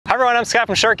Hi everyone, I'm Scott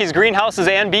from Sharky's Greenhouses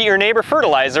and Beat Your Neighbor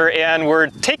Fertilizer, and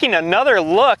we're taking another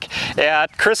look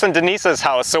at Chris and Denise's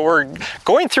house. So we're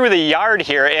going through the yard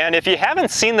here, and if you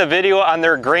haven't seen the video on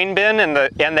their grain bin and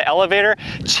the elevator,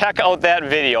 check out that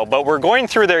video. But we're going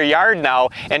through their yard now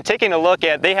and taking a look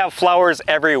at, they have flowers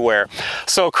everywhere.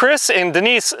 So Chris and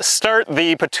Denise start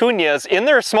the petunias in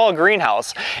their small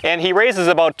greenhouse, and he raises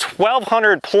about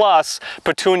 1,200 plus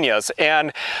petunias,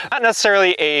 and not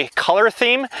necessarily a color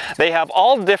theme. They have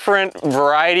all different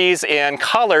varieties and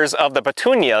colors of the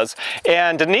petunias,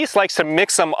 and Denise likes to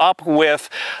mix them up with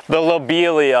the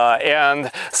lobelia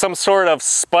and some sort of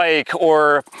spike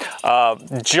or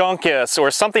juncus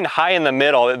or something high in the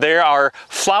middle. There are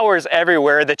flowers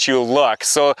everywhere that you look,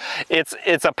 so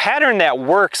it's a pattern that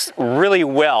works really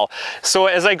well. So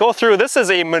as I go through, this is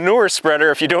a manure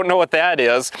spreader, if you don't know what that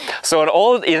is. So an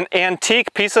old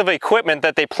antique piece of equipment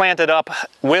that they planted up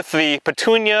with the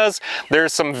petunias.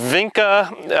 There's some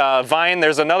vinca vine,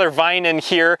 there's another vine in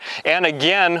here, and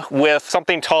again with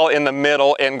something tall in the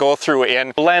middle, and go through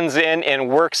and blends in and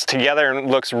works together and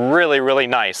looks really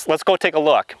nice. Let's go take a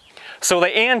look. So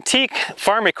the antique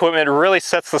farm equipment really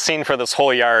sets the scene for this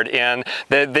whole yard, and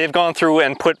they've gone through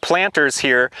and put planters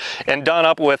here and done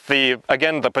up with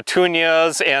again the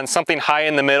petunias and something high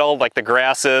in the middle like the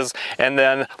grasses, and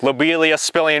then lobelia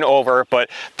spilling over.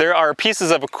 But there are pieces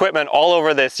of equipment all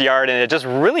over this yard, and it just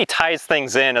really ties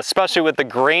things in, especially with the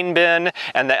grain bin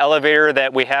and the elevator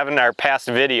that we have in our past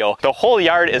video. The whole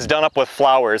yard is done up with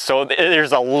flowers, so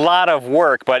there's a lot of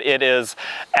work, but it is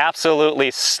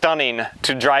absolutely stunning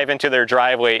to drive into their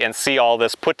driveway and see all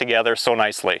this put together so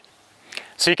nicely.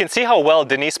 So you can see how well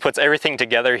Denise puts everything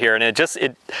together here, and it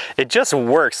just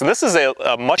works. And this is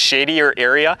a much shadier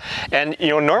area, and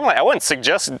normally I wouldn't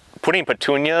suggest putting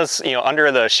petunias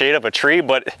under the shade of a tree,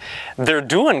 but they're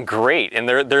doing great and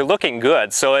they're looking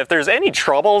good. So if there's any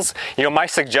troubles, my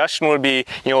suggestion would be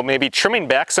maybe trimming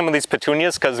back some of these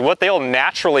petunias, because what they'll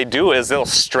naturally do is they'll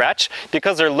stretch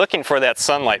because they're looking for that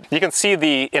sunlight. You can see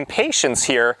the impatiens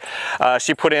here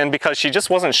she put in because she just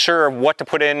wasn't sure what to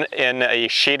put in a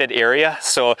shaded area.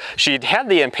 So she had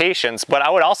the impatiens, but I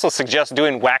would also suggest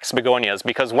doing wax begonias,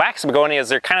 because wax begonias,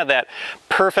 they're kind of that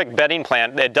perfect bedding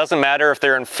plant. It doesn't matter if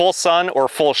they're in full sun or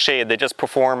full shade, they just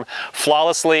perform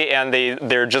flawlessly, and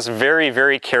they're just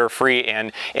very carefree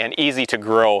and easy to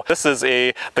grow. This is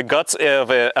the guts of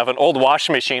an old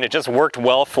washing machine. It just worked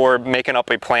well for making up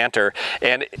a planter,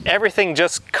 and everything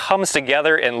just comes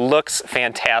together and looks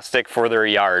fantastic for their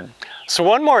yard. So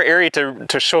one more area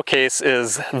to showcase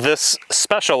is this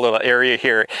special little area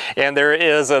here, and there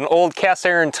is an old cast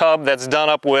iron tub that's done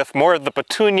up with more of the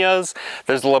petunias.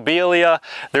 There's lobelia,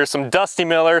 there's some dusty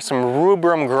miller, some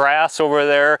rubrum grass over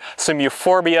there, some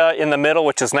euphorbia in the middle,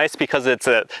 which is nice because it's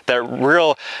that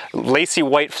real lacy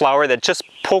white flower that just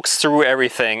pokes through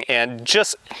everything, and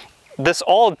this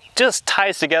all just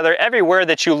ties together. Everywhere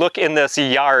that you look in this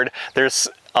yard, there's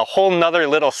a whole nother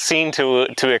little scene to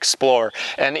explore.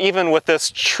 And even with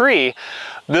this tree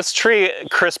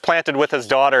Chris planted with his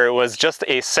daughter, it was just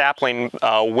a sapling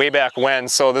way back when,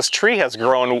 so this tree has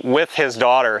grown with his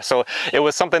daughter. So it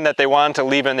was something that they wanted to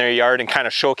leave in their yard and kind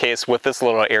of showcase with this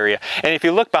little area. And if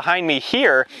you look behind me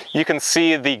here, you can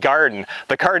see the garden.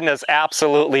 The garden is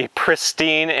absolutely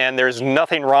pristine, and there's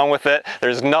nothing wrong with it.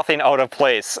 There's nothing out of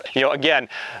place. Again,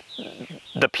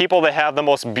 the people that have the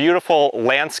most beautiful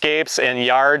landscapes and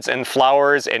yards and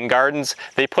flowers and gardens,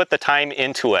 they put the time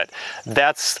into it.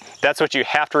 That's what you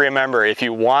have to remember. If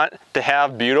you want to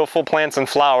have beautiful plants and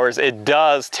flowers, it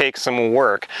does take some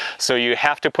work. So you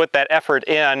have to put that effort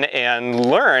in and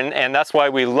learn, and that's why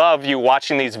we love you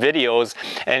watching these videos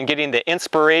and getting the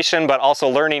inspiration, but also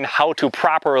learning how to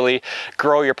properly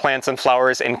grow your plants and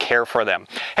flowers and care for them.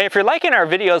 Hey, if you're liking our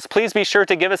videos, please be sure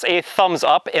to give us a thumbs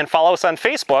up and follow us on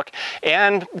Facebook,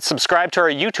 and subscribe to our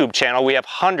YouTube channel. We have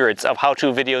hundreds of how-to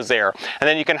videos there. And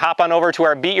then you can hop on over to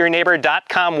our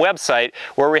BeatYourNeighbor.com website,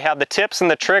 where we have the tips and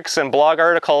the tricks and blog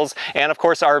articles, and of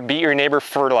course our Beat Your Neighbor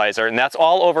fertilizer. And that's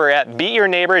all over at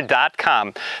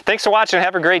BeatYourNeighbor.com. Thanks for watching.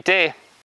 Have a great day.